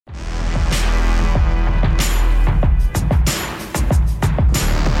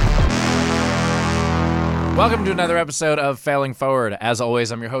Welcome to another episode of Failing Forward. As always,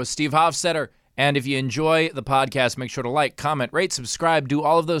 I'm your host, Steve Hofstetter. And if you enjoy the podcast, make sure to like, comment, rate, subscribe, do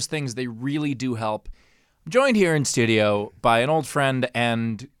all of those things. They really do help. I'm joined here in studio by an old friend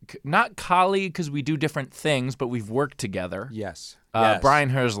and not colleague because we do different things, but we've worked together. Yes.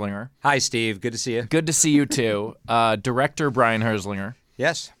 Brian Herzlinger. Hi, Steve. Good to see you. Good to see you, too. Director Brian Herzlinger.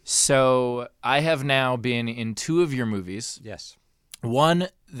 Yes. So I have now been in 2 of your movies. Yes. One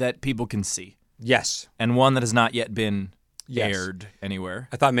that people can see. Yes. And one that has not yet been aired anywhere.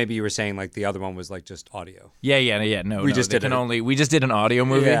 I thought maybe you were saying like the other one was like just audio. Yeah. No, we just did an audio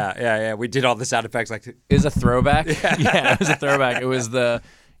movie. Yeah. We did all the sound effects like. It was a throwback. Yeah, it was a throwback. It was the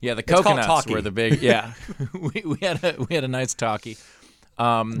coconuts were the big. Yeah, we had a nice talkie.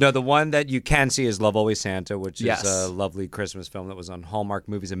 No, the one that you can see is Love Always Santa, which is a lovely Christmas film that was on Hallmark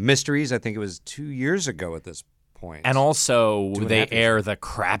Movies and Mysteries. I think it was 2 years ago at this point. And also they air the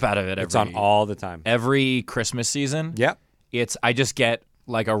crap out of it. It's on all the time. Every Christmas season. Yep. I just get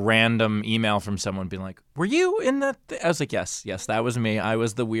like a random email from someone being like, "Were you in that?" I was like, "Yes, that was me. I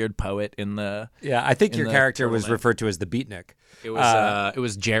was the weird poet in the." Yeah, I think your character was referred to as the Beatnik. It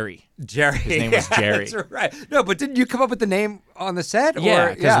was Jerry. Jerry. His name was Jerry. That's right. No, but didn't you come up with the name on the set?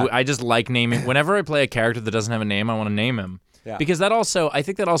 Yeah, because I just like naming. Whenever I play a character that doesn't have a name, I want to name him. Yeah. Because I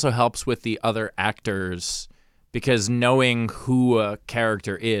think that also helps with the other actors, because knowing who a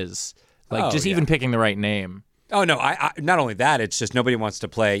character is, even picking the right name. Oh, no, I not only that, it's just nobody wants to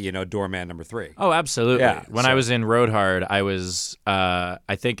play, doorman number 3. Oh, absolutely. Yeah, when I was in Road Hard, I was, I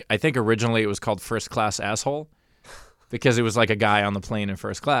think originally it was called First Class Asshole, because it was like a guy on the plane in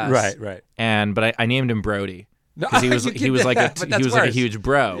first class. Right. But I named him Brody. Because he was like a huge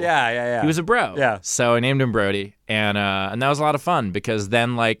bro. Yeah. He was a bro. Yeah. So I named him Brody, and that was a lot of fun, because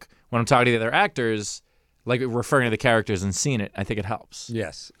then like when I'm talking to the other actors, like referring to the characters and seeing it, I think it helps.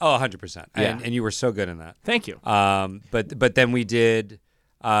 Yes. Oh, 100%. Yeah. And you were so good in that. Thank you. But then we did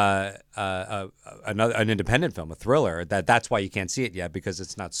an independent film, a thriller. That's why you can't see it yet, because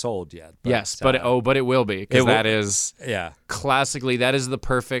it's not sold yet. But, yes, but it will be, because that is classically, that is the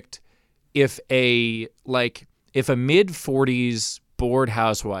perfect. If a mid-40s bored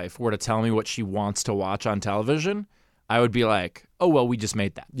housewife were to tell me what she wants to watch on television, I would be like, oh, well, we just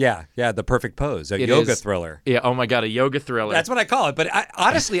made that. Yeah, the perfect pose, yoga thriller. Yeah, oh my God, a yoga thriller. That's what I call it. But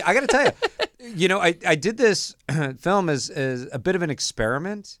honestly, I got to tell you, I did this film as a bit of an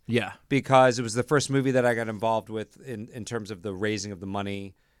experiment. Yeah. Because it was the first movie that I got involved with in terms of the raising of the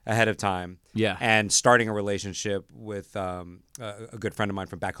money ahead of time. Yeah. And starting a relationship with a good friend of mine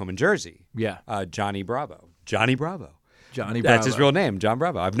from back home in Jersey. Yeah. Johnny Bravo. That's his real name, John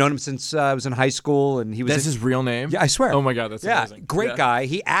Bravo. I've known him since I was in high school, and he was. That's his real name? Yeah, I swear. Oh my God, that's amazing. Great guy.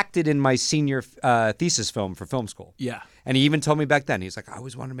 He acted in my senior thesis film for film school. Yeah. And he even told me back then, he's like, I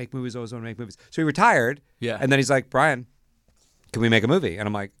always wanted to make movies. So he retired. Yeah. And then he's like, Brian, can we make a movie? And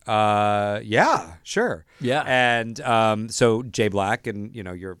I'm like, yeah, sure. Yeah. And so Jay Black, and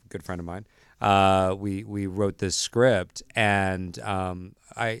you're a good friend of mine, we wrote this script, and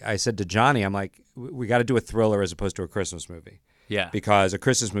I said to Johnny, I'm like, we got to do a thriller as opposed to a Christmas movie. Yeah. Because a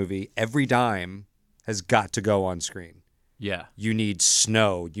Christmas movie, every dime has got to go on screen. Yeah. You need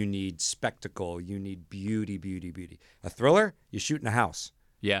snow, you need spectacle, you need beauty. A thriller, you shoot in a house.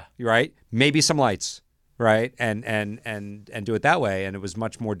 Yeah. Right? Maybe some lights, right? And do it that way, and it was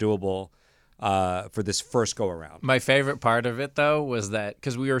much more doable for this first go around. My favorite part of it, though, was that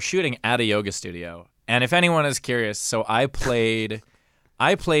because we were shooting at a yoga studio, and if anyone is curious, so I played.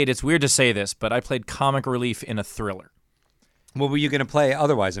 It's weird to say this, but I played comic relief in a thriller. What were you going to play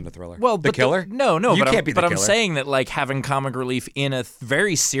otherwise in a thriller? Well, the killer? No. You can't be the killer. I'm saying that like having comic relief in a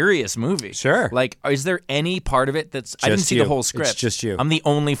very serious movie. Sure. Like, is there any part of it that's? I didn't see the whole script. It's just you. I'm the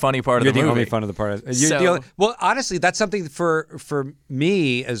only funny part of the movie. You're the only fun of the part. Well, honestly, that's something for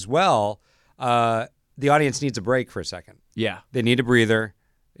me as well. The audience needs a break for a second. Yeah. They need a breather.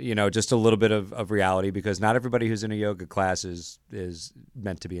 Just a little bit of reality, because not everybody who's in a yoga class is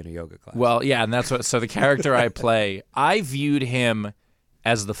meant to be in a yoga class. Well, yeah, and that's what. So the character I play, I viewed him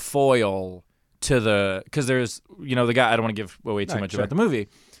as the foil to because there's the guy. I don't want to give away too much about the movie,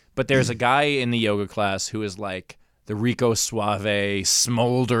 but there's a guy in the yoga class who is like the Rico Suave,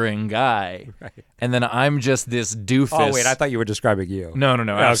 smoldering guy, right. And then I'm just this doofus. Oh wait, I thought you were describing you. No,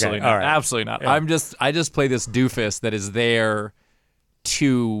 absolutely okay. not. All right. Absolutely not. Yeah. I just play this doofus that is there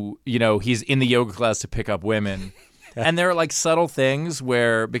to, he's in the yoga class to pick up women. And there are like subtle things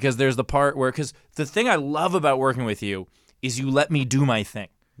because there's the part where, because the thing I love about working with you is you let me do my thing.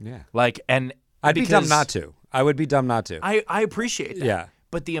 Yeah. I'd be dumb not to. I would be dumb not to. I appreciate that. Yeah.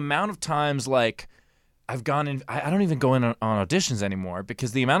 But the amount of times, like, I've gone in. I don't even go in on auditions anymore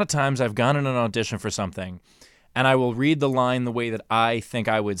because the amount of times I've gone in an audition for something, and I will read the line the way that I think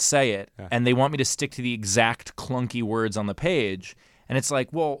I would say it, and they want me to stick to the exact clunky words on the page. And it's like,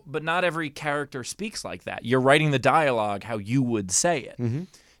 well, but not every character speaks like that. You're writing the dialogue how you would say it. Mm-hmm.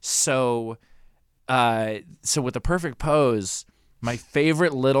 So with The Perfect Pose, my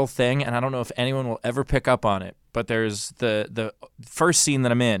favorite little thing, and I don't know if anyone will ever pick up on it, but there's the first scene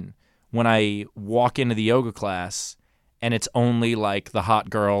that I'm in when I walk into the yoga class, and it's only like the hot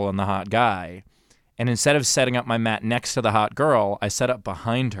girl and the hot guy. And instead of setting up my mat next to the hot girl, I set up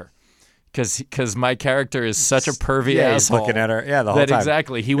behind her. Because my character is such a pervy asshole. He's looking at her. Yeah, the whole time.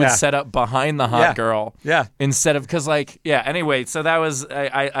 Exactly. He would set up behind the hot girl. Yeah. Instead of, anyway, so that was,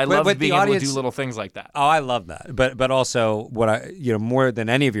 I love being able to do little things like that. Oh, I love that. But also, more than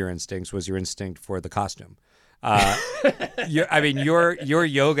any of your instincts was your instinct for the costume. Your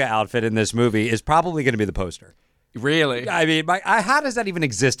yoga outfit in this movie is probably going to be the poster. Really? I mean, how does that even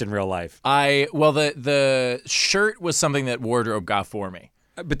exist in real life? The shirt was something that wardrobe got for me.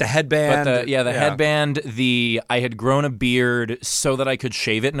 But the headband. Headband, I had grown a beard so that I could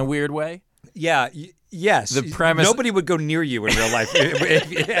shave it in a weird way. Yeah, yes. The premise. Nobody would go near you in real life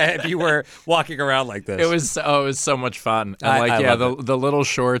if you were walking around like this. It was so much fun. And the little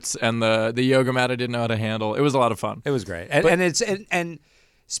shorts and the yoga mat I didn't know how to handle. It was a lot of fun. It was great. And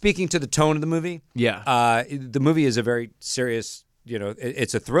speaking to the tone of the movie, the movie is a very serious,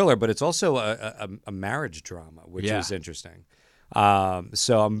 it's a thriller, but it's also a marriage drama, which is interesting.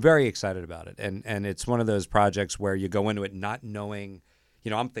 So I'm very excited about it. And it's one of those projects where you go into it not knowing,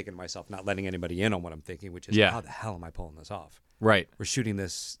 I'm thinking to myself, not letting anybody in on what I'm thinking, which is, how the hell am I pulling this off? Right. We're shooting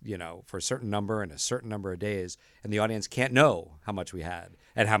this, for a certain number and a certain number of days, and the audience can't know how much we had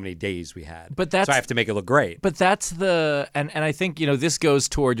and how many days we had. So I have to make it look great. But that's and I think, this goes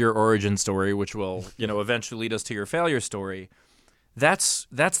toward your origin story, which will, eventually lead us to your failure story. That's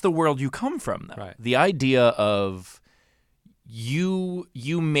the world you come from, though. Right. The idea of you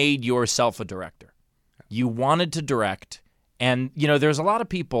made yourself a director. You wanted to direct, and there's a lot of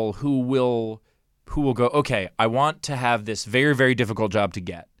people who will go, okay, I want to have this very, very difficult job to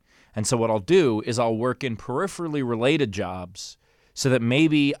get. And so what I'll do is I'll work in peripherally related jobs so that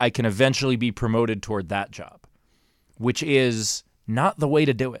maybe I can eventually be promoted toward that job, which is not the way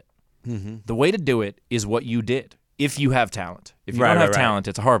to do it. Mm-hmm. The way to do it is what you did. If you have talent. If you don't have talent,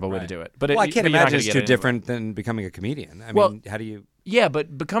 it's a horrible way to do it. But I can't imagine it's too different than becoming a comedian. I mean, how do you... Yeah,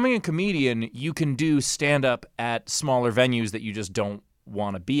 but becoming a comedian, you can do stand-up at smaller venues that you just don't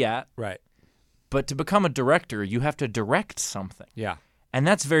want to be at. Right. But to become a director, you have to direct something. Yeah. And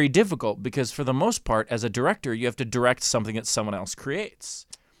that's very difficult because for the most part, as a director, you have to direct something that someone else creates.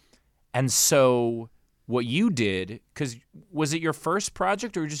 And so what you did, because was it your first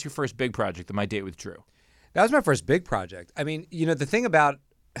project or just your first big project, The My Date with Drew? That was my first big project. I mean, the thing about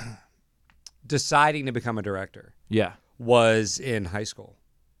deciding to become a director was in high school.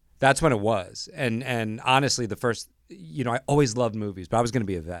 That's when it was. And honestly, the first, I always loved movies, but I was going to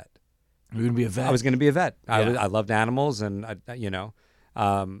be a vet. You were going to be a vet? I was going to be a vet. I loved animals, and,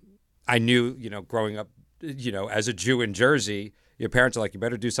 I knew, growing up, as a Jew in Jersey, your parents are like, you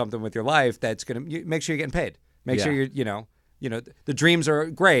better do something with your life that's going to make sure you're getting paid. Make sure you're, the dreams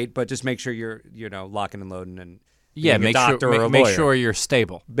are great, but just make sure you're, locking and loading and being a doctor or a lawyer. Make sure you're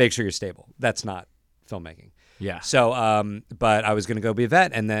stable. Make sure you're stable. That's not filmmaking. Yeah. So, but I was going to go be a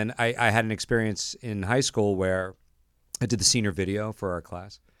vet, and then I had an experience in high school where I did the senior video for our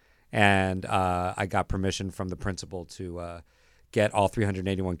class, and I got permission from the principal to get all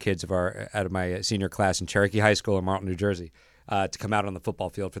 381 kids out of my senior class in Cherokee High School in Marlton, New Jersey. To come out on the football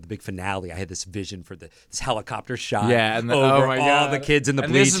field for the big finale. I had this vision for this helicopter shot over all the kids in the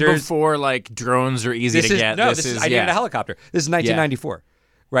bleachers. This is before drones are easy to get. No, I needed a helicopter. This is 1994,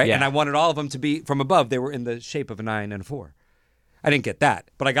 right? Yeah. And I wanted all of them to be from above. They were in the shape of a 9 and a 4. I didn't get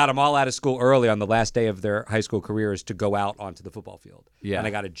that, but I got them all out of school early on the last day of their high school careers to go out onto the football field. Yeah. And I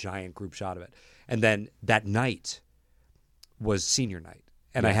got a giant group shot of it. And then that night was senior night,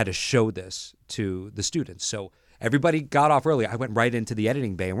 and I had to show this to the students. So everybody got off early. I went right into the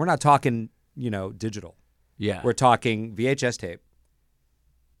editing bay, and we're not talking, digital. Yeah. We're talking VHS tape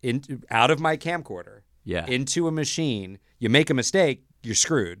out of my camcorder into a machine. You make a mistake, you're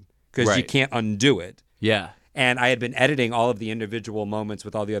screwed because you can't undo it. Yeah. And I had been editing all of the individual moments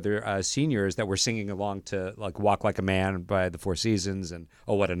with all the other seniors that were singing along to Walk Like a Man by the Four Seasons and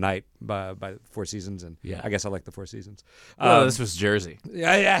Oh What a Night by Four Seasons. And I guess I like the Four Seasons. This was Jersey.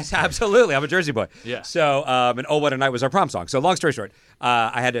 Yes, absolutely. I'm a Jersey boy. Yeah. So, and Oh What a Night was our prom song. So long story short,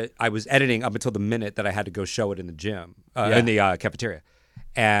 I was editing up until the minute that I had to go show it in the gym, in the cafeteria.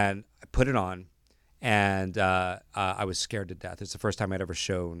 And I put it on, And I was scared to death. It's the first time I'd ever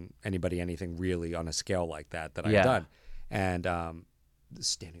shown anybody anything really on a scale like that I had done. And the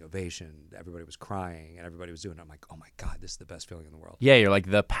standing ovation, everybody was crying and everybody was doing it. I'm like, oh my God, this is the best feeling in the world. Yeah, you're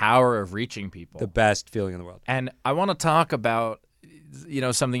like the power of reaching people. The best feeling in the world. And I want to talk about,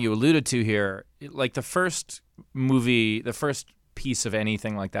 something you alluded to here. Like the first movie, the first piece of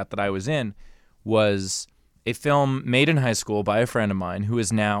anything like that I was in was a film made in high school by a friend of mine who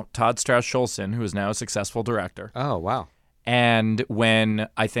is now Todd Strauss-Schulson, who is now a successful director. Oh, wow. And when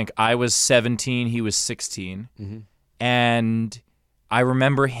I think I was 17, he was 16. Mm-hmm. And I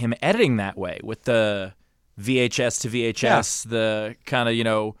remember him editing that way with the VHS to VHS, the kind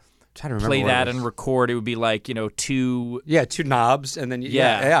of, trying to play that and record. It would be like, two... Yeah, two knobs. And then,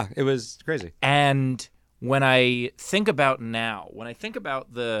 yeah, it was crazy. And when I think about now, when I think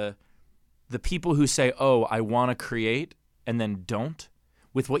about the people who say, oh, I want to create and then don't,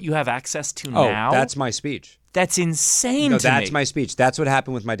 with what you have access to now... Oh, that's my speech. That's insane to me. No, that's my speech. That's what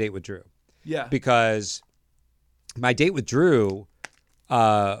happened with My Date with Drew. Yeah. Because My Date with Drew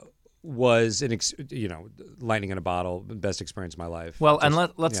was lightning in a bottle, best experience of my life. Well, and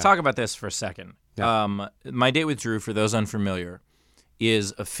let's talk about this for a second. Yeah. My Date with Drew, for those unfamiliar,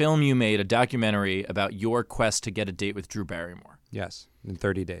 is a film you made, a documentary about your quest to get a date with Drew Barrymore. Yes, in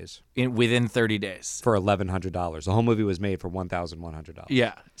 30 days. Within 30 days. For $1,100. The whole movie was made for $1,100.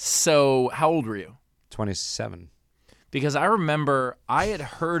 Yeah. So how old were you? 27. Because I remember I had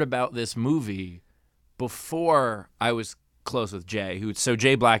heard about this movie before I was close with Jay. So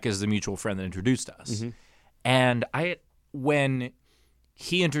Jay Black is the mutual friend that introduced us. Mm-hmm. And when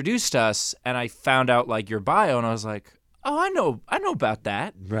he introduced us and I found out like your bio and I was like, oh, I know about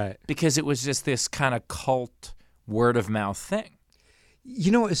that. Right. Because it was just this kind of cult word of mouth thing.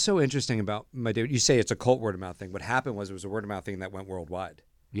 You know what is so interesting about My Date? You say it's a cult word of mouth thing. What happened was it was a word of mouth thing that went worldwide.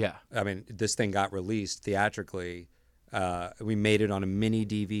 Yeah. I mean, this thing got released theatrically. We made it on a mini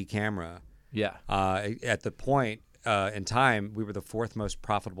DV camera. Yeah. At the point in time, we were the fourth most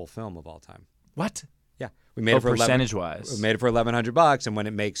profitable film of all time. What? Yeah. We made it for percentage-wise. We made it for $1,100, and when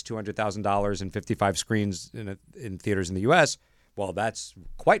it makes $200,000 and 55 screens in theaters in the U.S., well, that's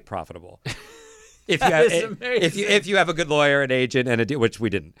quite profitable. If you have a good lawyer, an agent, and which we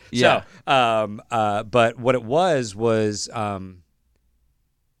didn't. Yeah. So, but what it was I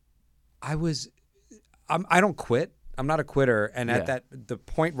don't quit. I'm not a quitter. And at the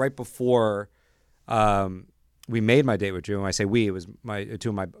point right before we made My Date with Drew, and I say we, it was two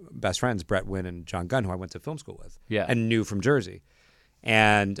of my best friends, Brett Wynn and John Gunn, who I went to film school with and knew from Jersey.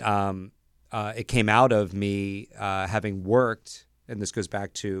 And it came out of me having worked, and this goes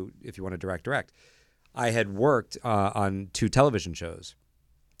back to if you want to direct. I had worked on 2 television shows.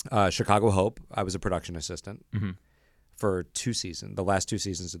 Chicago Hope, I was a production assistant for 2 seasons, the last 2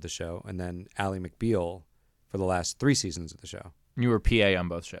 seasons of the show, and then Ally McBeal for the last 3 seasons of the show. You were PA on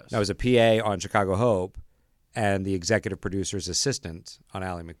both shows. I was a PA on Chicago Hope and the executive producer's assistant on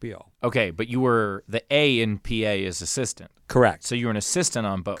Ally McBeal. Okay, but you were the A in PA is assistant. Correct. So you were an assistant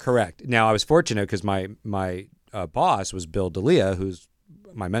on both. Correct. Now, I was fortunate because my boss was Bill D'Elia, who's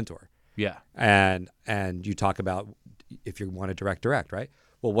my mentor. Yeah. And you talk about if you want to direct, right?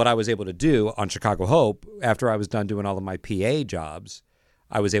 Well, what I was able to do on Chicago Hope, after I was done doing all of my PA jobs,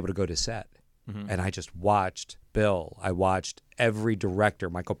 I was able to go to set. Mm-hmm. And I just watched Bill. I watched every director,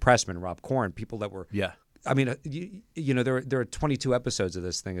 Michael Pressman, Rob Corn, people that were... Yeah. I mean, there are 22 episodes of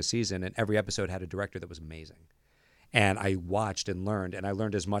this thing a season, and every episode had a director that was amazing. And I watched and learned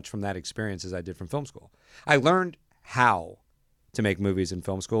as much from that experience as I did from film school. I learned how to make movies in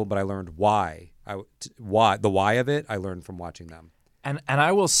film school, but I learned why. The why of it, I learned from watching them. And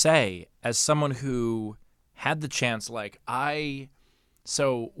I will say, as someone who had the chance,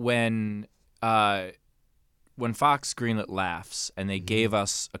 so when Fox greenlit Laughs and they gave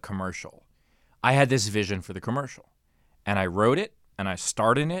us a commercial, I had this vision for the commercial, and I wrote it, and I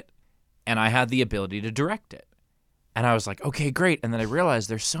starred in it, and I had the ability to direct it. And I was like, okay, great. And then I realized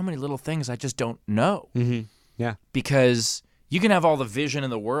there's so many little things I just don't know. Mm-hmm. Yeah. Because you can have all the vision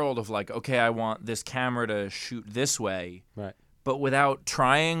in the world of like, okay, I want this camera to shoot this way. Right. But without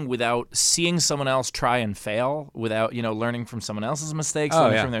trying, without seeing someone else try and fail, without, learning from someone else's mistakes,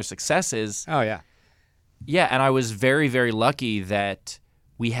 learning from their successes. Oh, yeah. Yeah, and I was very, very lucky that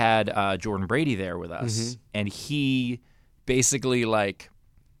we had Jordan Brady there with us, and he basically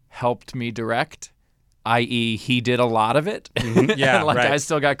helped me direct, i.e. he did a lot of it. Mm-hmm. Yeah, and, right. I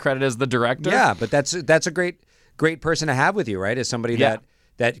still got credit as the director. Yeah, but that's a great person to have with you, right? As somebody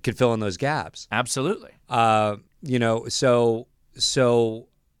that could fill in those gaps. Absolutely. So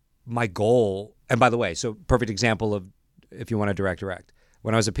my goal, and by the way, so perfect example of if you want to direct.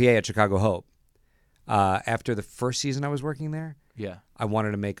 When I was a PA at Chicago Hope, After the first season I was working there, Yeah. I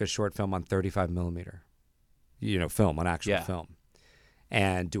wanted to make a short film on 35 millimeter, film, an actual film,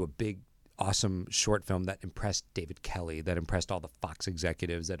 and do a big, awesome short film that impressed David Kelly, that impressed all the Fox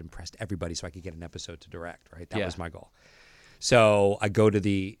executives, that impressed everybody, so I could get an episode to direct. Right, that was my goal. So I go to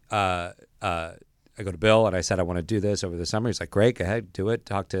Bill and I said I want to do this over the summer. He's like, great, go ahead, do it.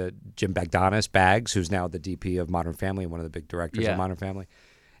 Talk to Jim Bags, who's now the DP of Modern Family and one of the big directors of Modern Family,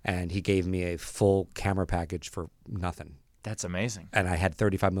 and he gave me a full camera package for nothing. That's amazing. And I had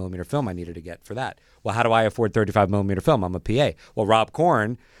 35 millimeter film I needed to get for that. Well, how do I afford 35 millimeter film? I'm a PA. Well, Rob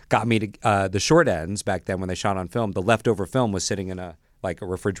Korn got me to the short ends back then when they shot on film. The leftover film was sitting in a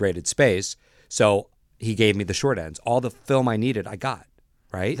refrigerated space. So he gave me the short ends. All the film I needed, I got.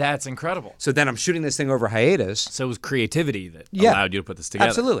 Right? That's incredible. So then I'm shooting this thing over hiatus. So it was creativity that allowed you to put this together.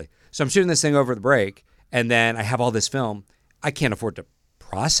 Absolutely. So I'm shooting this thing over the break, and then I have all this film. I can't afford to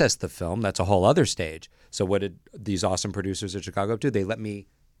process the film. That's a whole other stage. So what did these awesome producers at Chicago do? They let me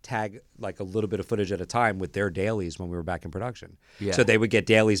tag like a little bit of footage at a time with their dailies when we were back in production. Yeah. So they would get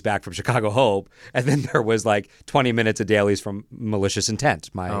dailies back from Chicago Hope, and then there was like 20 minutes of dailies from Malicious Intent,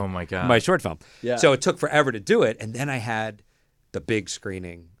 my short film. Yeah. So it took forever to do it, and then I had the big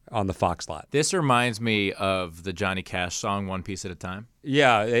screening on the Fox lot. This reminds me of the Johnny Cash song "One Piece at a Time."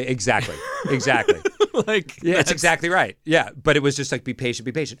 Yeah, exactly. Exactly. That's exactly right. Yeah, but it was just like, be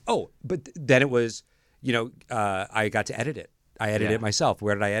patient. Oh, but then it was, I got to edit it. I edited it myself.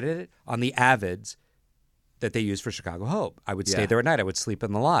 Where did I edit it? On the Avids that they used for Chicago Hope. I would stay there at night. I would sleep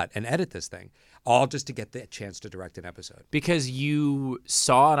in the lot and edit this thing, all just to get the chance to direct an episode. Because you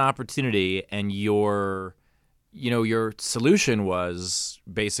saw an opportunity, and your solution was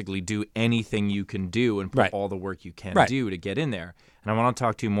basically do anything you can do and put all the work you can do to get in there. And I want to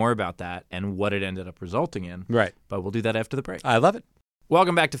talk to you more about that and what it ended up resulting in. Right. But we'll do that after the break. I love it.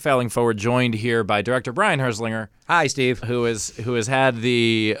 Welcome back to Failing Forward, joined here by director Brian Herzlinger. Hi, Steve. Who has had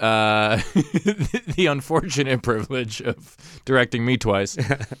the the unfortunate privilege of directing me twice.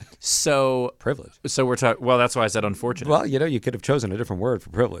 Privilege. So we're talking. Well, that's why I said unfortunate. Well, you could have chosen a different word for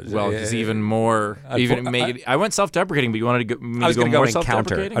privilege. Well, it's even more. I went self-deprecating, but you wanted to go. I was going to go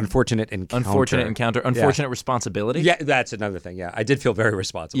encounter. Unfortunate encounter. Unfortunate responsibility. Yeah, that's another thing. Yeah, I did feel very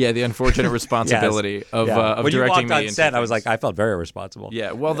responsible. Yeah, the unfortunate responsibility of directing me. When you walked on set, I was like, I felt very responsible.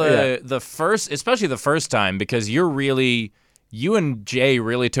 Yeah, well, especially the first time, because you and Jay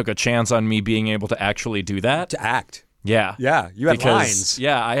really took a chance on me being able to actually do that. To act. Yeah. Yeah, you had lines.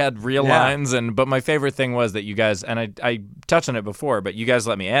 Yeah, I had real lines, but my favorite thing was that you guys, and I touched on it before, but you guys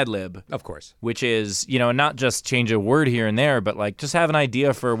let me ad-lib. Of course. Which is, not just change a word here and there, but like just have an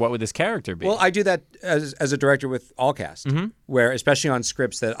idea for what would this character be. Well, I do that as a director with all cast, where especially on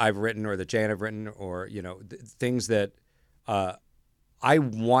scripts that I've written or that Jay and I've written, or, things that I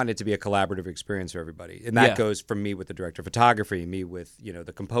want it to be a collaborative experience for everybody. And that goes from me with the director of photography, me with,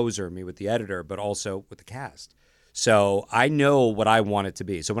 the composer, me with the editor, but also with the cast. So I know what I want it to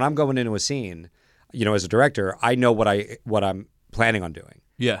be. So when I'm going into a scene, as a director, I know what I'm planning on doing.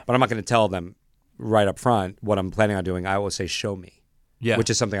 Yeah. But I'm not going to tell them right up front what I'm planning on doing. I will say, show me. Yeah.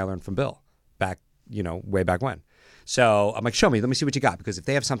 Which is something I learned from Bill back, way back when. So I'm like, show me. Let me see what you got. Because if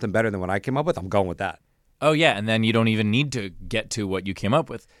they have something better than what I came up with, I'm going with that. Oh yeah, and then you don't even need to get to what you came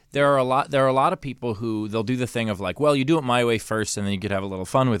up with. There are a lot of people who they'll do the thing of like, well, you do it my way first, and then you could have a little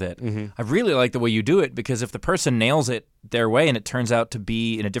fun with it. Mm-hmm. I really like the way you do it, because if the person nails it their way and it turns out to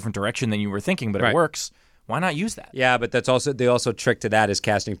be in a different direction than you were thinking, but it works, why not use that? Yeah, but they also trick to that is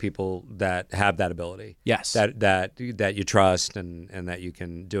casting people that have that ability. Yes, that you trust and that you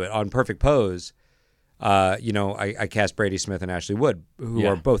can do it. On Perfect Pose, I cast Brady Smith and Ashley Wood, who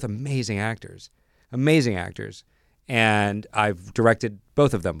are both amazing actors. And I've directed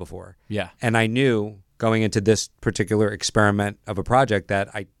both of them before. Yeah. And I knew going into this particular experiment of a project that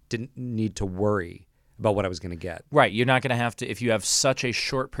I didn't need to worry about what I was going to get. Right. You're not going to have to, if you have such a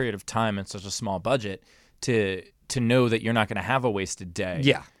short period of time and such a small budget, to know that you're not going to have a wasted day.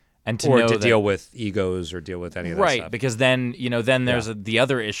 Yeah. And to deal with egos or deal with any of that stuff. Right, because then there's the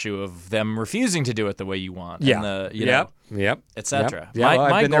other issue of them refusing to do it the way you want. Yeah. And etc. Yeah,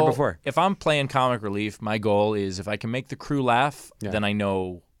 I've been there before. If I'm playing comic relief, my goal is if I can make the crew laugh, then I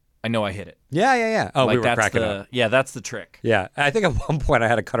know I hit it. Yeah. Oh, we were cracking up. Yeah, that's the trick. Yeah, I think at one point I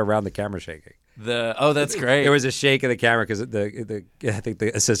had to cut around the camera shaking. That's great. There was a shake of the camera because I think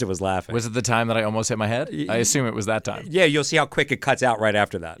the assistant was laughing. Was it the time that I almost hit my head? I assume it was that time. Yeah, you'll see how quick it cuts out right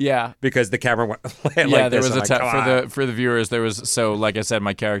after that. Yeah, because the camera went like there this. Was a time for the viewers. There was like I said,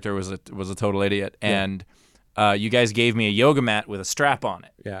 my character was a total idiot, and you guys gave me a yoga mat with a strap on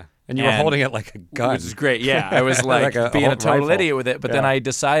it. Yeah. And you were holding it like a gun. Which is great. Yeah, I was like being a total idiot with it. But then I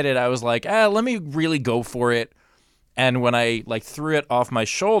decided, I was like, let me really go for it. And when I like threw it off my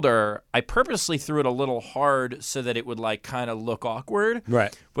shoulder, I purposely threw it a little hard so that it would like kind of look awkward.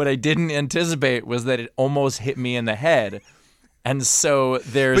 Right. What I didn't anticipate was that it almost hit me in the head. And so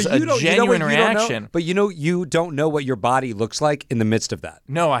there's a genuine reaction. But you don't know what your body looks like in the midst of that.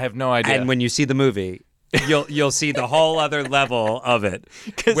 No, I have no idea. And when you see the movie, you'll see the whole other level of it,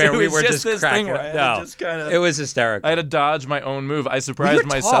 where we were just cracking. It was hysterical. I had to dodge my own move. I surprised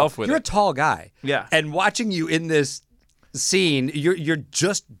myself with it. You're a tall guy. Yeah. And watching you in this scene, you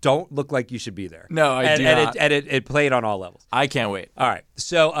just don't look like you should be there. No, I do not. And it played on all levels. I can't wait. All right.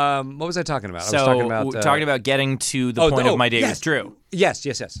 So what was I talking about? I was talking about getting to the point of my date with Drew. Yes.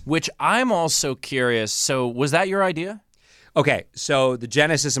 Which I'm also curious. So was that your idea? Okay, so the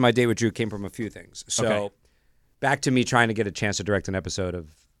genesis of my date with Drew came from a few things. So back to me trying to get a chance to direct an episode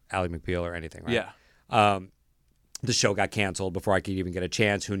of Ally McBeal or anything, right? Yeah. The show got canceled before I could even get a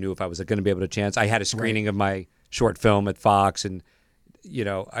chance. Who knew if I was going to be able to chance? I had a screening of my short film at Fox, and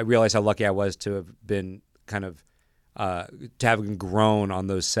I realized how lucky I was to have been kind of to have grown on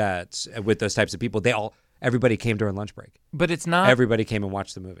those sets with those types of people. Everybody came during lunch break. But it's not. Everybody came and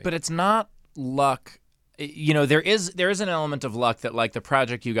watched the movie. But it's not luck. There is an element of luck that like the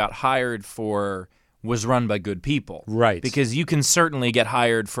project you got hired for was run by good people. Right. Because you can certainly get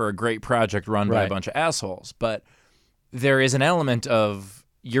hired for a great project run by a bunch of assholes. But there is an element of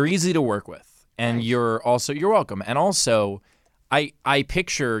you're easy to work with. And you're welcome. And also, I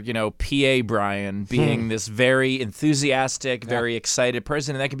picture, PA Brian being this very enthusiastic, very excited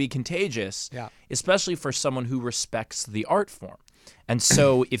person. And that can be contagious, especially for someone who respects the art form. And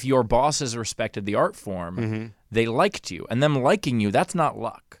so if your bosses respected the art form, they liked you. And them liking you, that's not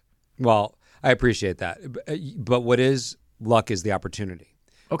luck. Well, I appreciate that. But what is luck is the opportunity.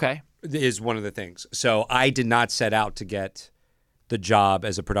 Okay. Is one of the things. So I did not set out to get the job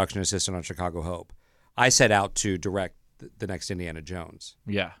as a production assistant on Chicago Hope. I set out to direct the next Indiana Jones.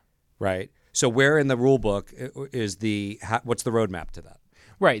 Yeah. Right? So where in the rule book is what's the roadmap to that?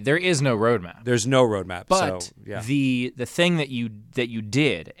 Right, there is no roadmap. There's no roadmap. But the thing that you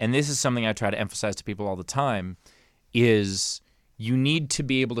did, and this is something I try to emphasize to people all the time, is you need to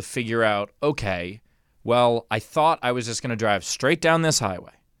be able to figure out, okay, well, I thought I was just going to drive straight down this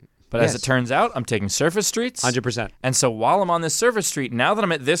highway. But as it turns out, I'm taking surface streets. 100%. And so while I'm on this surface street, now that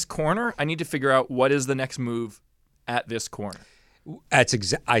I'm at this corner, I need to figure out what is the next move at this corner. I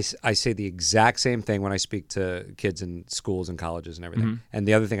say the exact same thing when I speak to kids in schools and colleges and everything. And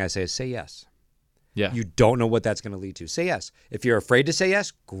the other thing I say is say yes. Yeah. You don't know what that's going to lead to. Say yes. If you're afraid to say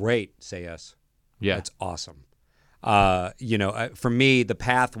yes, great. Say yes. Yeah. That's awesome. For me, the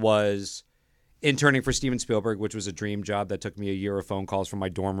path was interning for Steven Spielberg, which was a dream job that took me a year of phone calls from my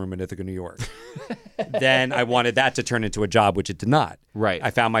dorm room in Ithaca, New York. Then I wanted that to turn into a job, which it did not. Right. I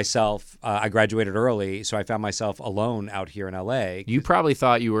found myself, I graduated early, so I found myself alone out here in L.A. You probably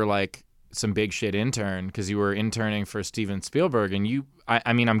thought you were like some big shit intern because you were interning for Steven Spielberg, and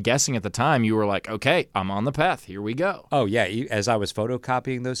I'm guessing at the time you were like, okay, I'm on the path. Here we go. Oh, yeah. As I was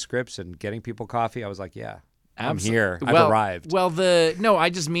photocopying those scripts and getting people coffee, I was like, yeah. I'm here. I've arrived. Well, I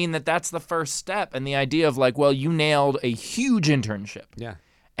just mean that's the first step. And the idea of like, well, you nailed a huge internship. Yeah.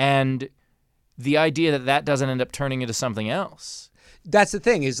 And the idea that doesn't end up turning into something else. That's the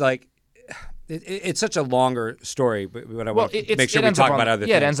thing is like, it's such a longer story, but I want to make sure we talk about other things.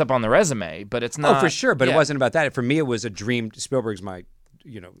 Yeah, it ends up on the resume, but it's not. Oh, for sure. But it wasn't about that. For me, it was a dream. Spielberg's my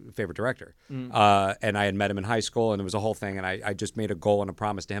favorite director. And I had met him in high school, and it was a whole thing. And I just made a goal and a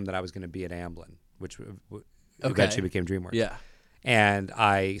promise to him that I was going to be at Amblin, which eventually became DreamWorks. Yeah. And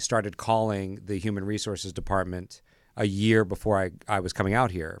I started calling the human resources department a year before I was coming out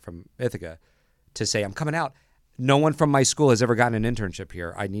here from Ithaca to say, I'm coming out. No one from my school has ever gotten an internship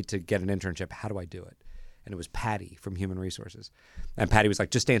here. I need to get an internship. How do I do it? And it was Patty from Human Resources. And Patty was like,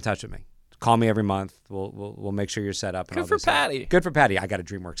 just stay in touch with me. Call me every month. We'll make sure you're set up. And Good for Patty. Good for Patty. I got a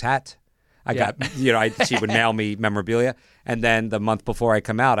DreamWorks hat. She would mail me memorabilia. And then the month before I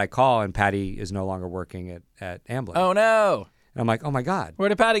come out, I call, and Patty is no longer working at Amblin. Oh, no. And I'm like, oh, my God. Where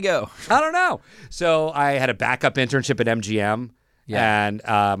did Patty go? I don't know. So I had a backup internship at MGM. Yeah.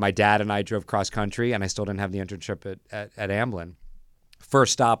 And my dad and I drove cross country, and I still didn't have the internship at Amblin.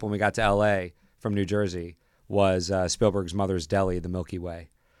 First stop when we got to L.A. from New Jersey was Spielberg's mother's deli, the Milky Way.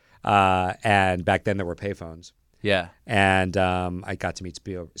 And back then there were payphones. Yeah. And I got to meet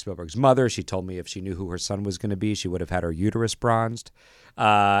Spielberg's mother. She told me if she knew who her son was going to be, she would have had her uterus bronzed.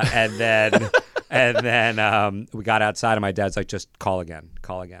 And then we got outside, and my dad's like, just call again.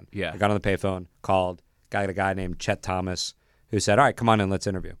 Yeah. I got on the payphone, called, got a guy named Chet Thomas, who said, all right, come on in, let's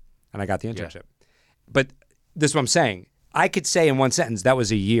interview. and I got the internship. But this is what I'm saying. I could say in one sentence that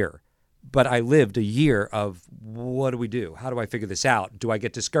was a year, but I lived a year of what do we do? How do I figure this out? Do I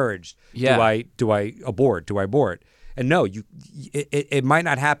get discouraged? Yeah. Do I abort? Do I abort? And no, it might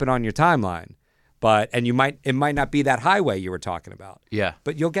not happen on your timeline, it might not be that highway you were talking about. Yeah.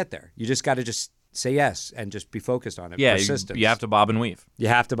 But you'll get there. You just got to just say yes and just be focused on it. Yeah, Persistence. you have to bob and weave. You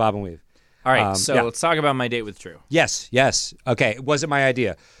have to bob and weave. All right, let's talk about my date with Drew. Yes. Okay, was it my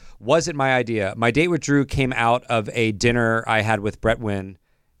idea? My date with Drew came out of a dinner I had with Brett Wynn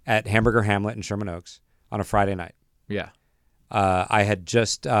at Hamburger Hamlet in Sherman Oaks on a Friday night. Yeah. I had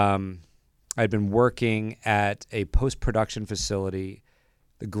just I'd been working at a post-production facility,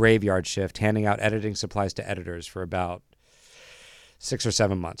 the graveyard shift, handing out editing supplies to editors for about 6 or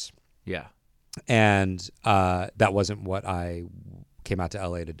 7 months. Yeah. And that wasn't what I came out to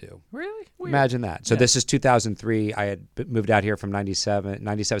LA to do. Really? Weird. Imagine that. So this is 2003. I had moved out here from 97.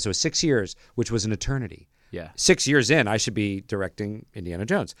 So it was 6 years, which was an eternity. Yeah. 6 years in, I should be directing Indiana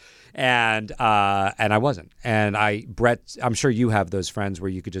Jones. And I wasn't. And Brett, I'm sure you have those friends where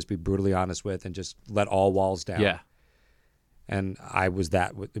you could just be brutally honest with and just let all walls down. Yeah. And I was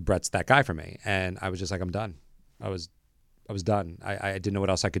Brett's that guy for me. And I was just like, I'm done. I was done. I didn't know what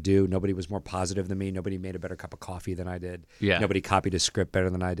else I could do. Nobody was more positive than me. Nobody made a better cup of coffee than I did. Yeah. Nobody copied a script better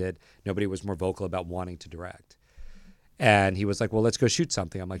than I did. Nobody was more vocal about wanting to direct. And he was like, well, let's go shoot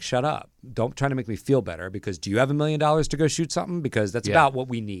something. I'm like, shut up. Don't try to make me feel better because do you have $1 million to go shoot something? Because that's about what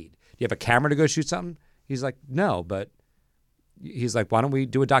we need. Do you have a camera to go shoot something? He's like, no, but he's like, why don't we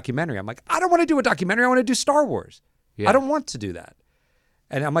do a documentary? I'm like, I don't want to do a documentary. I want to do Star Wars. Yeah. I don't want to do that.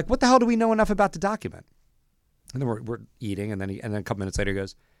 And I'm like, what the hell do we know enough about to document? And then we're eating, and then a couple minutes later he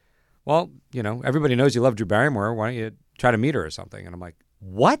goes, well, everybody knows you love Drew Barrymore. Why don't you try to meet her or something? And I'm like,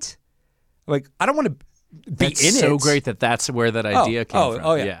 what? I'm like, I don't want to be in it. It's so great that's where that idea came from.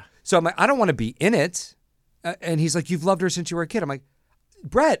 Oh, yeah. So I'm like, I don't want to be in it. And he's like, you've loved her since you were a kid. I'm like,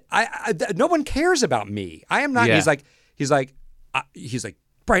 Brett, no one cares about me. I am not. Yeah. He's like,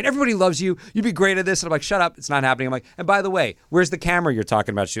 Brian, everybody loves you. You'd be great at this. And I'm like, shut up. It's not happening. I'm like, and by the way, where's the camera you're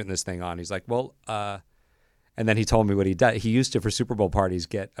talking about shooting this thing on? He's like, well, and then he told me what he did. He used to, for Super Bowl parties,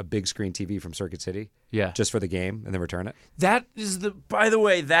 get a big screen TV from Circuit City. Yeah. Just for the game and then return it. By the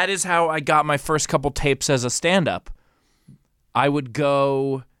way, that is how I got my first couple tapes as a stand-up. I would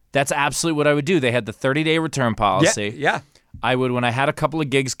go, that's absolutely what I would do. They had the 30-day return policy. Yeah. I would, when I had a couple of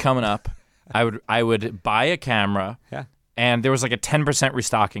gigs coming up, I would buy a camera. Yeah. And there was like a 10%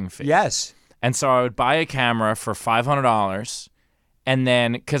 restocking fee. Yes. And so I would buy a camera for $500. And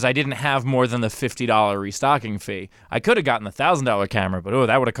then, because I didn't have more than the $50 restocking fee, I could have gotten the $1,000 camera, but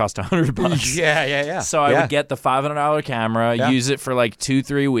that would have cost $100. Yeah. So I would get the $500 camera, use it for like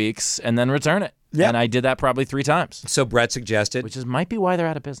 2-3 weeks, and then return it. Yeah. And I did that probably 3 times. So Brett suggested, which might be why they're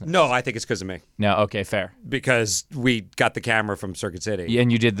out of business. No, I think it's because of me. No, okay, fair. Because we got the camera from Circuit City. Yeah,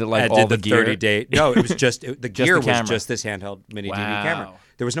 and you did all the gear. 30-day. No, it was just the gear was camera. just this handheld mini DV camera.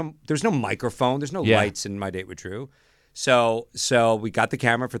 There's no microphone. There's no lights in my date with Drew. So we got the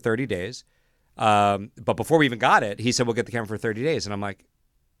camera for 30 days. But before we even got it, he said, we'll get the camera for 30 days. And I'm like,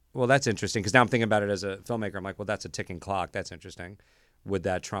 well, that's interesting. Because now I'm thinking about it as a filmmaker. I'm like, well, that's a ticking clock. That's interesting. Would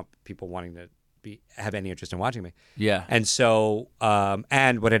that trump people wanting to have any interest in watching me? Yeah. And so,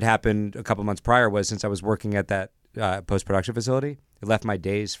 and what had happened a couple months prior was since I was working at that post-production facility, it left my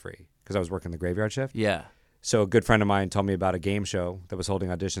days free because I was working the graveyard shift. Yeah. So a good friend of mine told me about a game show that was holding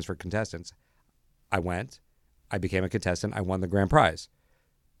auditions for contestants. I went. I became a contestant. I won the grand prize,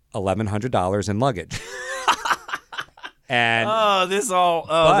 $1,100 in luggage. And this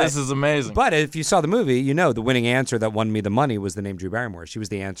is amazing. But if you saw the movie, the winning answer that won me the money was the name Drew Barrymore. She was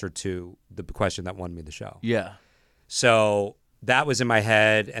the answer to the question that won me the show. Yeah. So that was in my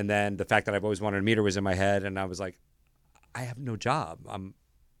head, and then the fact that I've always wanted to meet her was in my head, and I was like, I have no job.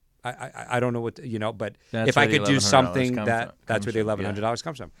 I don't know what but that's if I could do something that's where the $1,100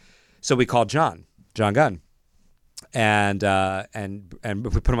 comes from. So we called John Gunn. And we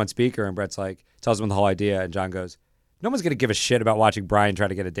put him on speaker, and Brett's like, tells him the whole idea, and John goes, no one's going to give a shit about watching Brian try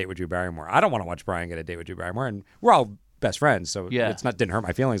to get a date with Drew Barrymore. I don't want to watch Brian get a date with Drew Barrymore, and we're all best friends, so didn't hurt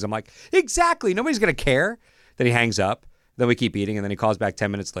my feelings. I'm like, exactly, nobody's going to care. Then he hangs up, then we keep eating, and then he calls back 10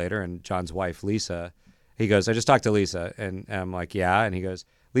 minutes later, and John's wife, Lisa, he goes, I just talked to Lisa, and I'm like, yeah, and he goes,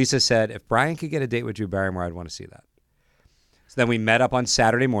 Lisa said, if Brian could get a date with Drew Barrymore, I'd want to see that. So then we met up on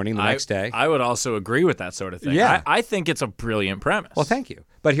Saturday morning the next day. I would also agree with that sort of thing. Yeah. I think it's a brilliant premise. Well, thank you.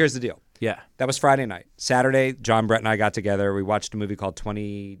 But here's the deal. Yeah. That was Friday night. Saturday, John, Brett, and I got together. We watched a movie called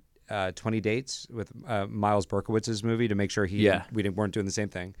 20 Dates with Miles Berkowitz's movie to make sure we weren't doing the same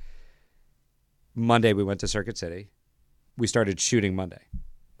thing. Monday, we went to Circuit City. We started shooting Monday.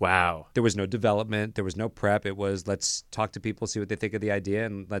 Wow. There was no development. There was no prep. It was, let's talk to people, see what they think of the idea,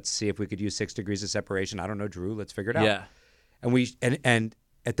 and let's see if we could use 6 degrees of separation. I don't know, Drew. Let's figure it out. Yeah. And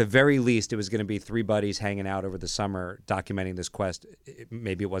at the very least, it was going to be 3 buddies hanging out over the summer documenting this quest.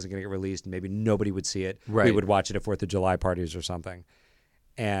 Maybe it wasn't going to get released. Maybe nobody would see it. Right. We would watch it at 4th of July parties or something.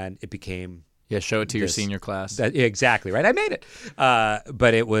 And it became... Yeah, show it to your senior class. Exactly, right? I made it.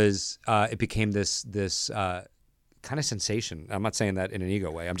 But it was... it became this kind of sensation. I'm not saying that in an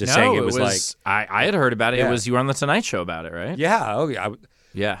ego way. I'm just saying it was like... I had heard about it. Yeah. It was you were on the Tonight Show about it, right? Yeah. Oh, yeah.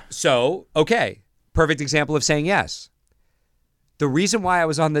 Yeah. So, okay. Perfect example of saying yes. The reason why I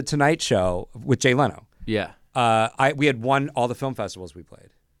was on the Tonight Show with Jay Leno... Yeah. We had won all the film festivals we played.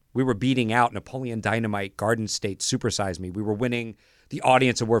 We were beating out Napoleon Dynamite, Garden State, Super Size Me. We were winning the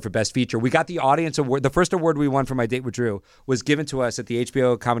Audience Award for Best Feature. We got the Audience Award. The first award we won for My Date with Drew was given to us at the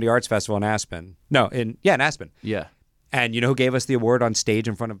HBO Comedy Arts Festival in Aspen. In Aspen. Yeah. And you know who gave us the award on stage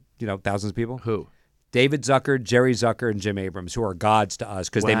in front of thousands of people? Who? David Zucker, Jerry Zucker, and Jim Abrams, who are gods to us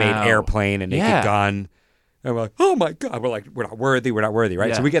because they made Wow. Airplane and Naked Gun. And we're like, oh my God. We're like, we're not worthy, right?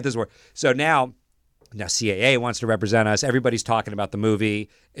 Yeah. So we get this award. So now CAA wants to represent us. Everybody's talking about the movie.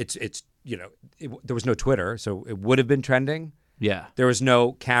 There was no Twitter, so it would have been trending. Yeah. There was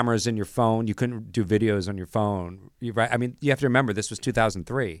no cameras in your phone. You couldn't do videos on your phone. Right? I mean, you have to remember this was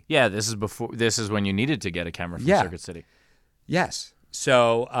 2003. Yeah, this is when you needed to get a camera from Circuit City. Yes.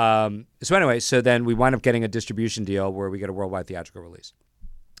 So anyway, then we wind up getting a distribution deal where we get a worldwide theatrical release.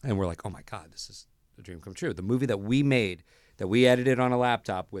 And we're like, oh my God, this is a dream come true. The movie that we made, that we edited on a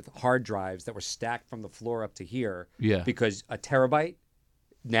laptop with hard drives that were stacked from the floor up to here. Yeah. Because a terabyte,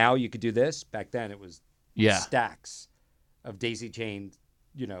 now you could do this. Back then it was stacks of daisy-chained,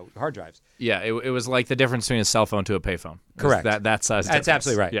 hard drives. Yeah, it was like the difference between a cell phone to a payphone. Correct. That size difference. That's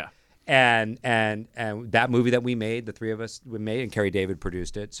absolutely right. Yeah. And that movie that we made, the 3 of us we made, and Kerry David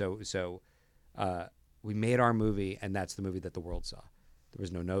produced it. So we made our movie, and that's the movie that the world saw. There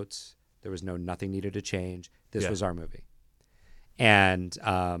was no notes. There was nothing needed to change. This was our movie. And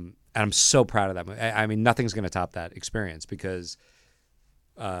I'm so proud of that movie. I mean, nothing's going to top that experience because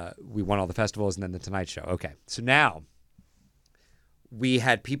we won all the festivals and then the Tonight Show. Okay, so now we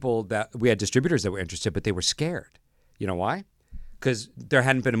had distributors that were interested, but they were scared. You know why? Because there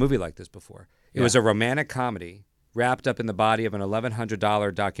hadn't been a movie like this before. It was a romantic comedy wrapped up in the body of an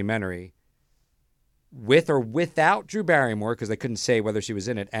 $1,100 documentary with or without Drew Barrymore, because they couldn't say whether she was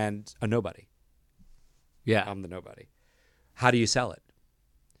in it, and a nobody. Yeah. I'm the nobody. How do you sell it?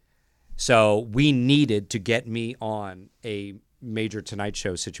 So we needed to get me on a major Tonight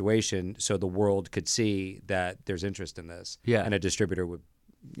Show situation so the world could see that there's interest in this. Yeah. And a distributor would,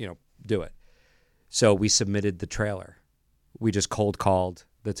 do it. So we submitted the trailer. We just cold called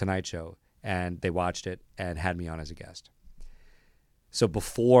the Tonight Show, and they watched it and had me on as a guest. So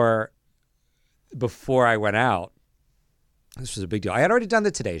before I went out, this was a big deal. I had already done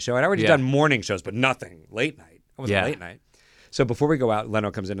the Today Show. I'd already done morning shows, but nothing late night. I wasn't late night. So before we go out, Leno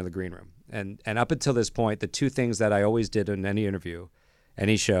comes into the green room. And up until this point, the 2 things that I always did in any interview,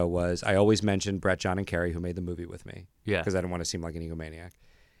 any show, was I always mentioned Brett, John, and Kerry, who made the movie with me. Yeah. Because I didn't want to seem like an egomaniac.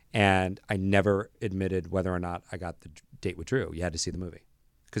 And I never admitted whether or not I got the date with Drew. You had to see the movie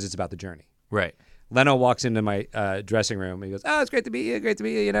because it's about the journey. Right. Leno walks into my dressing room and he goes, "Oh, it's great to meet you. Great to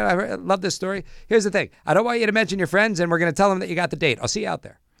meet you. I love this story. Here's the thing. I don't want you to mention your friends, and we're going to tell them that you got the date. I'll see you out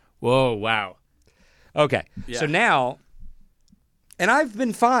there." Whoa, wow. Okay. Yeah. So now, and I've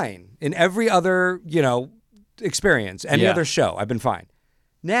been fine in every other, experience, any other show. I've been fine.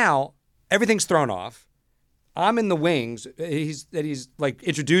 Now, everything's thrown off. I'm in the wings. He's like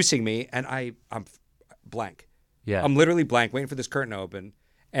introducing me, and I'm blank. Yeah. I'm literally blank, waiting for this curtain to open,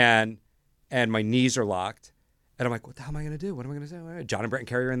 and my knees are locked, and I'm like, what the hell am I going to do? What am I going to say? John and Brett and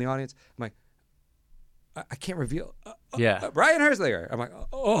Kerry are in the audience. I'm like, I can't reveal. Brian Herzlinger. I'm like,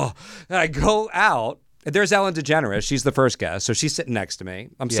 oh. And I go out. And there's Ellen DeGeneres. She's the first guest, so she's sitting next to me.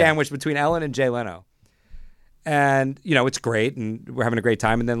 I'm sandwiched between Ellen and Jay Leno. And, it's great, and we're having a great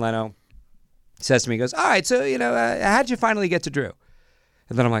time. And then Leno says to me, he goes, all right, so, how'd you finally get to Drew?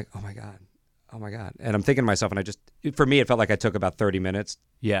 And then I'm like, oh, my God. And I'm thinking to myself, and for me, it felt like I took about 30 minutes.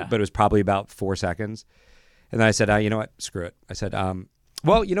 Yeah. But it was probably about 4 seconds. And then I said, you know what? Screw it. I said,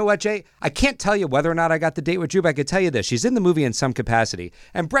 well, you know what, Jay? I can't tell you whether or not I got the date with Drew, but I could tell you this. She's in the movie in some capacity.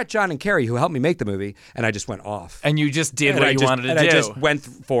 And Brett, John, and Kerry, who helped me make the movie, and I just went off. And you just did what you wanted to do. And I just went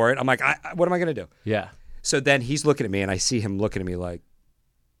for it. I'm like, what am I going to do? Yeah. So then he's looking at me, and I see him looking at me like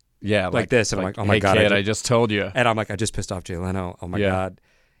like this. And I'm like, oh, my hey, God. Kid, I just told you. And I'm like, I just pissed off Jay Leno. Oh, my God.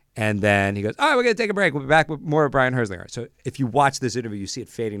 And then he goes, all right, we're going to take a break. We'll be back with more of Brian Herzlinger. So if you watch this interview, you see it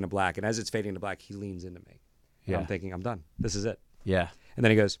fading to black. And as it's fading to black, he leans into me. And I'm thinking, I'm done. This is it. Yeah. And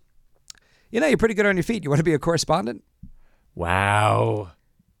then he goes, you're pretty good on your feet. You want to be a correspondent? Wow.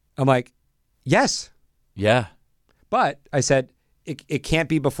 I'm like, yes. Yeah. But I said, it can't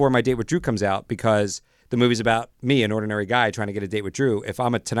be before my date with Drew comes out because the movie's about me, an ordinary guy trying to get a date with Drew. If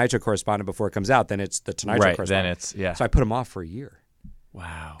I'm a Tonight Show correspondent before it comes out, then it's the Tonight Show correspondent. Then it's, yeah. So I put him off for a year.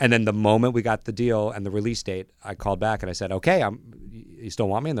 Wow. And then the moment we got the deal and the release date, I called back and I said, okay, you still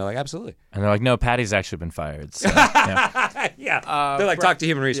want me? And they're like, absolutely. And they're like, no, Patty's actually been fired. So, yeah. Yeah. They're like, talk to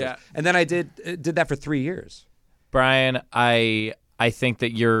human resources. Yeah. And then I did that for 3 years. Brian, I think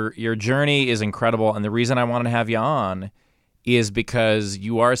that your journey is incredible. And the reason I wanted to have you on is because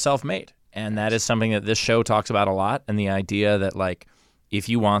you are self-made. And that is something that this show talks about a lot. And the idea that, like, if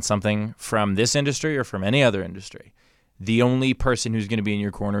you want something from this industry or from any other industry, the only person who's going to be in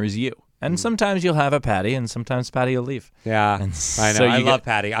your corner is you. And sometimes you'll have a Patty, and sometimes Patty will leave. Yeah, I know. So I love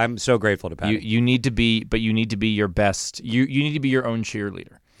Patty. I'm so grateful to Patty. You need to be your best. You need to be your own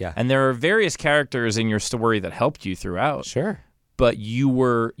cheerleader. Yeah. And there are various characters in your story that helped you throughout. Sure. But you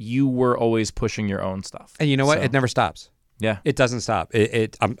were always pushing your own stuff. And you know what? It never stops. Yeah. It doesn't stop.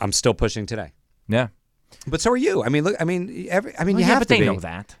 I'm still pushing today. Yeah. But so are you. I mean, look. You have but to they be. know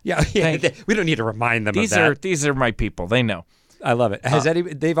that. Yeah. We don't need to remind them of that. These are my people. They know. I love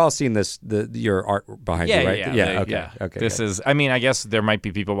it. They've all seen your art behind you, right? Okay. This is. I mean, I guess there might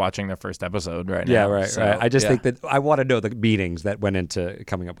be people watching their first episode right now. Yeah, right. So, right. I just think that I want to know the meetings that went into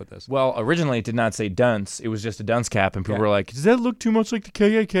coming up with this. Well, originally it did not say dunce. It was just a dunce cap, and people were like, "Does that look too much like the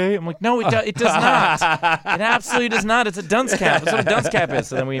KKK?" I'm like, "No, it does not. It absolutely does not. It's a dunce cap. That's what a dunce cap is."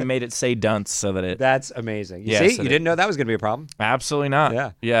 So then we made it say dunce so that it. That's amazing. You see, you didn't know that was going to be a problem. Absolutely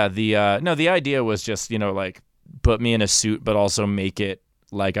not. Yeah. The idea was just like, put me in a suit, but also make it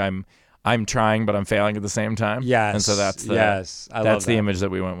like I'm trying, but I'm failing at the same time. Yes. And so that's the image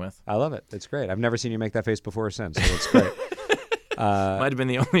that we went with. I love it. It's great. I've never seen you make that face before or since. So it's great. Might have been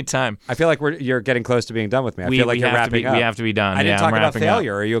the only time. I feel like you're getting close to being done with me. I feel like you're wrapping up. We have to be done. I didn't talk about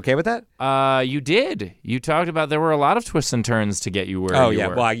failure. Are you okay with that? You did. You talked about there were a lot of twists and turns to get you where you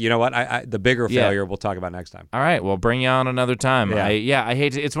were. Well, you know what? The bigger failure we'll talk about next time. All right. We'll bring you on another time. I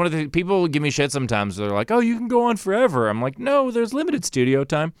hate to, it's one of the people give me shit sometimes. They're like, oh, you can go on forever. I'm like, no, there's limited studio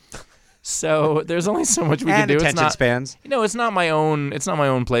time. So there's only so much we can do. Attention spans. It's not my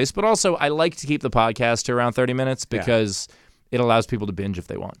own place. But also, I like to keep the podcast to around 30 minutes because it allows people to binge if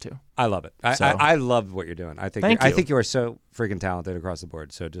they want to. I love it. I love what you're doing. I think you are so freaking talented across the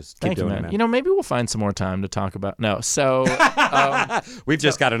board. So just keep doing it, man. Maybe we'll find some more time to talk about. No, so we've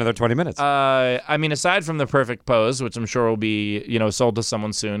just got another 20 minutes. Aside from the perfect pose, which I'm sure will be sold to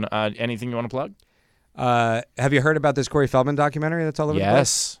someone soon. Anything you want to plug? Have you heard about this Corey Feldman documentary that's all over the place?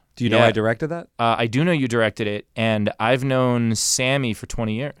 Yes. Do you know I directed that? I do know you directed it, and I've known Sammy for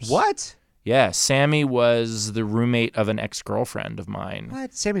 20 years. What? Yeah, Sammy was the roommate of an ex-girlfriend of mine.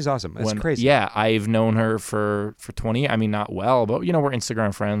 What? Sammy's awesome. That's crazy. Yeah, I've known her for 20 years. I mean, not well, but, we're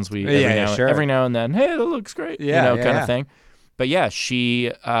Instagram friends. Every now and then, hey, that looks great, kind of thing. But yeah,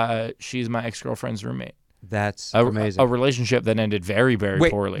 she's my ex-girlfriend's roommate. That's amazing. A relationship that ended very, very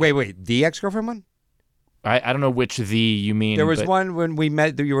poorly. Wait. The ex-girlfriend one? I don't know which "the" you mean. There was one when we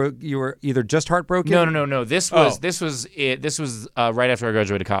met. You were either just heartbroken. No. This was it. This was right after I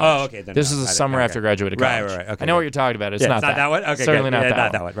graduated college. Oh, okay. This is the summer after I graduated college. Right. Okay. I know what you're talking about. It's not that one. Okay, certainly not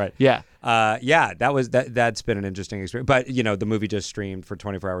that one. Right. Yeah. That's been an interesting experience. But the movie just streamed for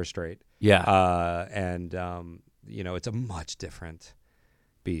 24 hours straight. Yeah. It's a much different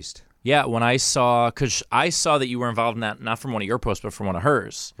beast. Yeah, because I saw that you were involved in that, not from one of your posts, but from one of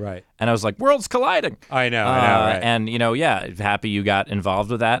hers. Right. And I was like, worlds colliding. I know, right. And, happy you got involved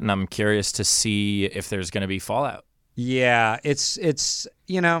with that, and I'm curious to see if there's going to be fallout. Yeah, it's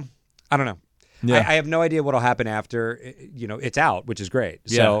I don't know. Yeah. I have no idea what'll happen after, it's out, which is great.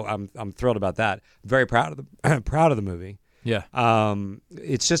 So I'm thrilled about that. Very proud of the movie. Yeah.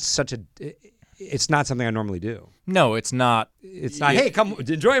 It's just it's not something I normally do. No, it's not. It's not, hey, come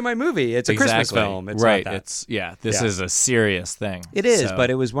enjoy my movie. It's a Christmas film. It's right. Not that. This is a serious thing. It is, but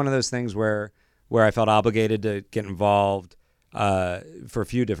it was one of those things where I felt obligated to get involved for a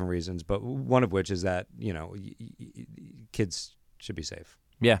few different reasons, but one of which is that, kids should be safe.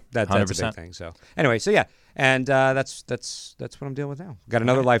 Yeah, that's a big thing. So anyway, and that's what I'm dealing with now. Got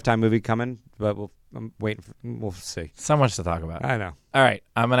another Lifetime movie coming, but I'm waiting. We'll see. So much to talk about. I know. All right,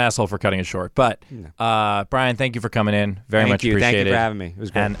 I'm an asshole for cutting it short, but Brian, thank you for coming in. Very much appreciated. Thank you for having me. It was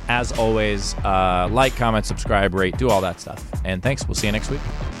great. And as always, like, comment, subscribe, rate, do all that stuff. And thanks. We'll see you next week.